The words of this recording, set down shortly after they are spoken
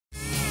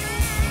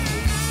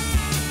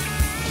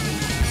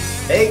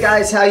Hey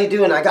guys, how you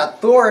doing? I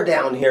got Thor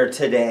down here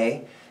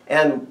today,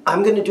 and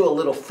I'm going to do a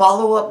little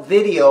follow-up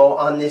video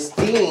on this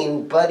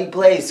Dean Buddy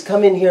Blaze.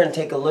 Come in here and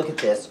take a look at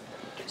this.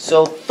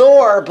 So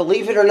Thor,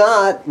 believe it or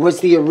not,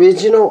 was the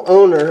original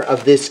owner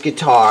of this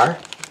guitar.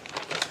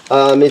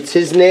 It's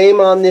his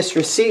name on this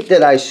receipt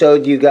that I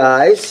showed you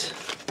guys.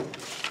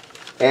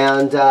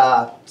 And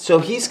so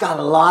he's got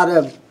a lot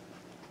of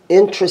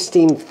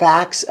interesting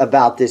facts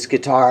about this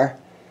guitar.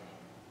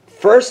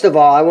 First of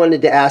all, I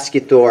wanted to ask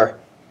you, Thor,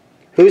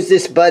 who's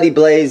this Buddy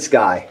Blaze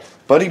guy?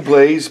 Buddy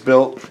Blaze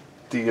built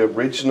the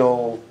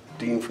original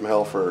Dean from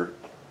Hell for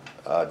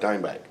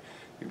Dimebag.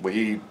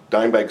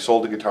 Dimebag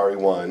sold the guitar he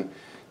won,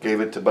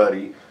 gave it to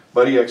Buddy.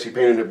 Buddy actually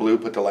painted it blue,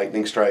 put the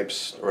lightning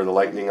stripes or the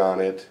lightning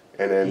on it,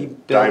 and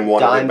then Dime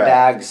wanted it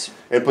back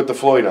and put the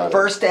Floyd on it.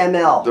 First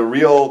ML. The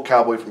real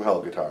Cowboy from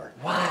Hell guitar.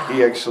 Wow.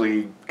 He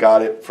actually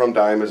got it from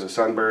Dime as a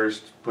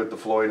Sunburst, put the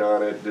Floyd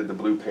on it, did the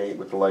blue paint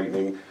with the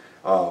lightning.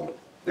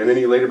 And then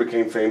he later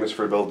became famous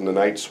for building the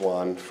Night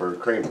Swan for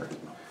Kramer.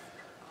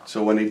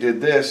 So when he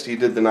did this, he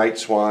did the Night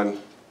Swan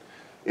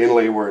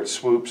inlay where it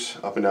swoops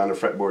up and down the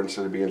fretboard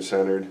instead of being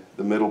centered,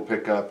 the middle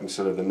pickup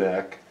instead of the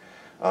neck.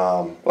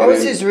 What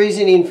was his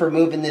reasoning for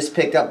moving this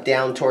pickup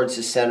down towards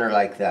the center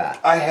like that?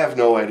 I have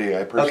no idea.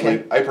 I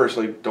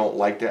personally don't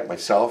like that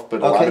myself,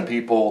 but a lot of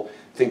people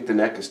think the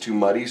neck is too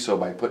muddy, so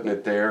by putting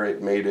it there,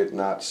 it made it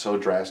not so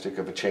drastic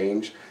of a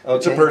change.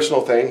 It's a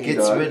personal thing.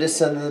 Gets rid of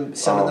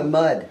some of the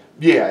mud.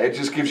 Yeah, it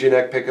just gives you a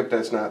neck pickup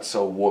that's not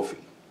so woofy,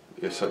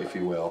 if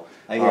you will.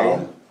 I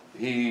hear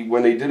you.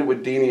 When they did it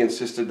with Dean, he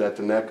insisted that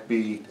the neck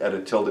be at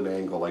a tilted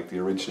angle like the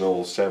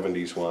original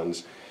 70s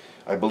ones.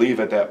 I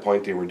believe at that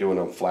point they were doing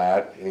them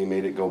flat, and he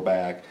made it go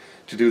back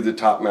to do the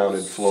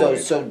top-mounted Floyd.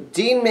 So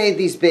Dean made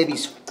these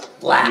babies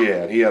flat.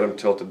 Yeah, he had them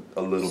tilted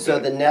a little bit. So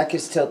the neck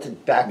is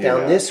tilted back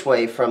down this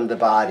way from the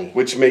body.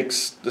 Which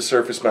makes the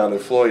surface-mounted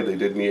Floyd they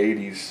did in the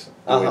 80s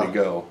the way to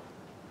go.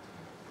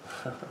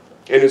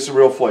 And it's a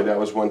real Floyd. That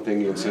was one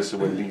thing he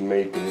insisted when Dean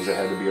made it, is it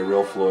had to be a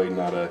real Floyd,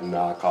 not a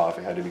knockoff.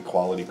 It had to be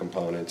quality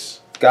components.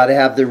 Got to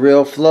have the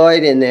real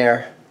Floyd in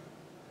there.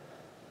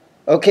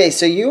 Okay,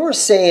 so you were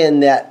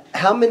saying that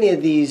how many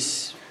of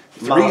these...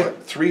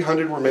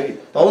 300 were made.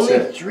 Only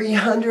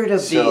 300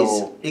 of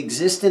these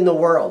exist in the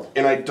world.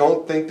 And I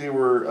don't think they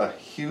were a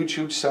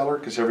huge seller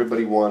because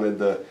everybody wanted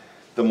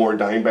the more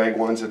Dimebag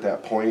ones at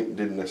that point.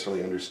 Didn't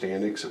necessarily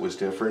understand it because it was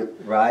different.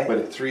 Right. But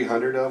at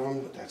 300 of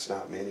them, that's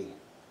not many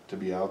to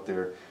be out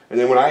there. And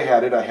then when I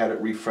had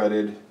it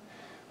refretted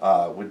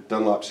with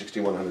Dunlop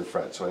 6100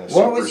 frets. So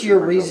what was your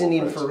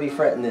reasoning for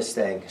refretting this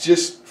thing?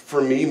 Just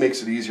for me,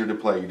 makes it easier to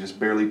play. You just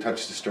barely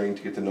touch the string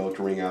to get the note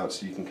to ring out,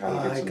 so you can kind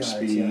of get some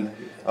speed,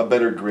 a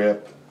better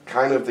grip,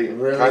 kind of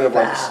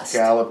like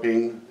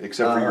scalloping,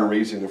 except for you're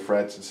raising the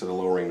frets instead of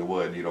lowering the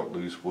wood. You don't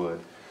lose wood.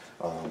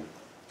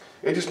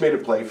 It just made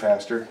it play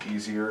faster,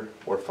 easier,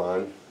 more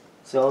fun.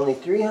 So only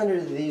 300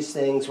 of these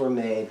things were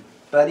made.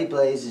 Buddy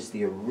Blaze is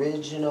the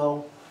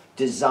original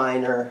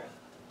designer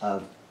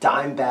of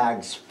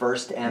Dimebag's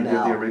first ML. He did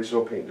the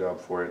original paint job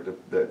for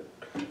it that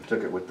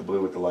took it with the blue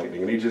with the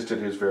lightning, and he just did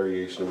his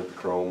variation with the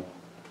chrome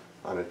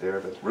on it there.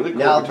 But really cool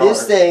now guitar.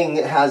 This thing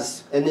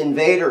has an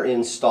invader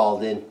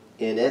installed in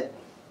it,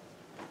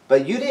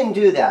 but you didn't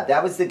do that.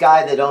 That was the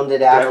guy that owned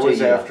it after you. That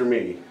was after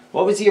me.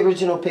 What was the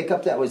original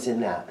pickup that was in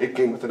that? It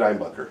came with a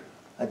Dimebucker.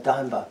 A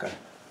Dimebucker.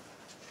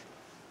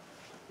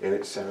 And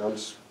it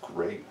sounds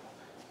great.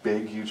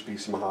 Big, huge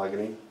piece of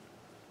mahogany.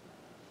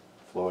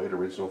 Floyd,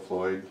 original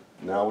Floyd.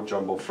 Now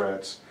jumbo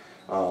frets.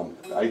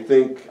 I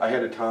think I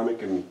had Atomic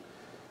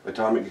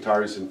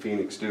Guitars in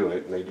Phoenix do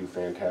it, and they do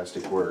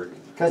fantastic work.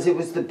 Because it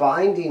was the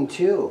binding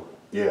too.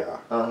 Yeah.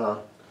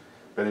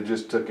 But it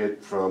just took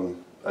it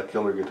from a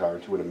killer guitar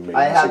to an amazing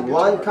guitar. I had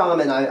one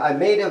comment. I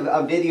made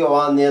a video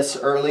on this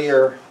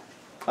earlier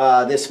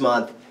this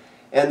month,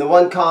 and the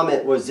one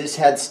comment was this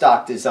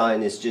headstock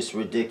design is just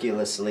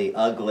ridiculously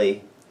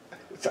ugly.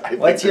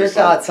 What's your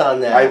thoughts on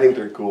that? I think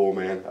they're cool,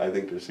 man. I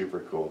think they're super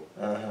cool.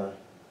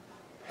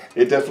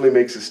 It definitely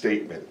makes a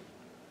statement.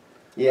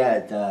 Yeah,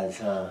 it does,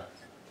 huh?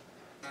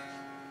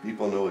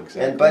 People know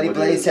exactly. And Buddy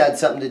Blaze had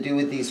something to do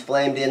with these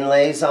flamed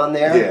inlays on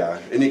there? Yeah,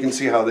 and you can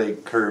see how they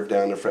curve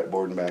down the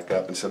fretboard and back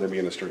up instead of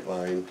being a straight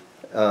line.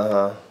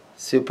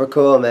 Super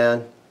cool,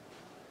 man.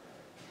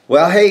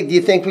 Well, hey, do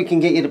you think we can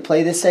get you to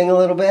play this thing a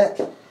little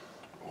bit?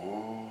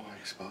 Oh,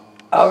 I suppose.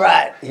 All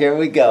right, here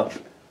we go.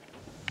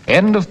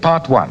 End of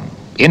part 1.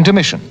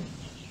 Intermission.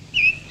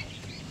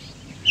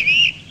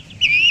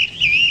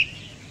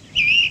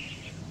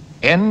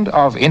 End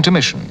of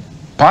intermission.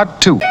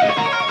 Part 2.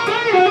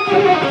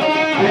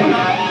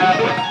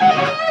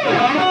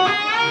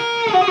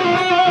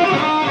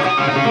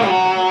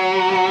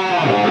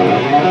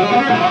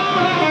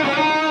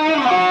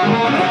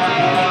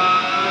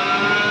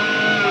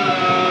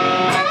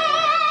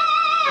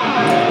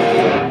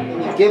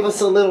 Give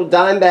us a little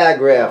Dimebag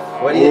riff.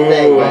 What do you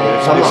think,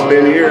 man? It's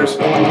been years.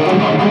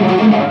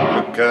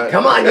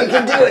 Come on, you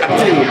can do it.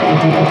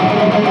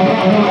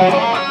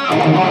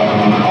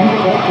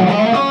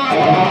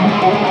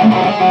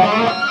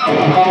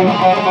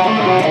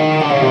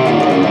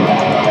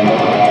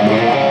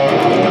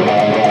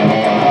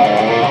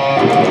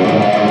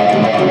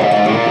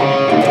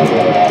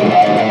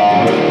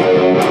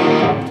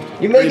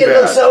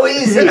 so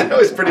easy. That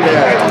was pretty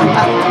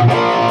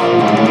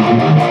bad.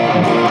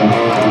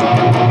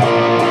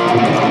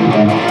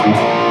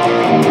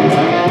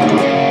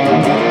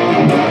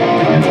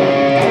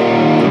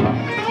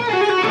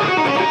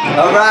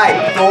 All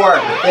right, Thor,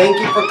 thank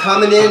you for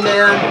coming in,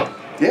 man.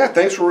 Yeah,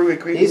 thanks for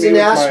reacquainting me. He's a with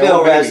my Nashville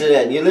old baby.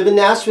 resident. You live in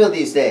Nashville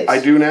these days. I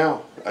do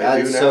now.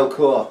 That's so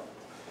cool.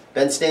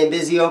 Been staying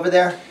busy over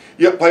there?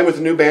 Yep, playing with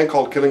a new band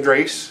called Killing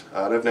Grace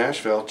out of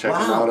Nashville. Check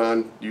them Wow. out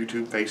on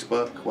YouTube,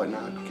 Facebook,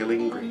 whatnot.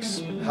 Killing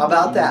Grace. How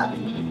about that?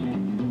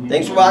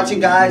 Thanks for watching,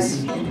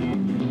 guys.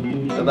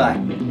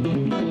 Bye-bye.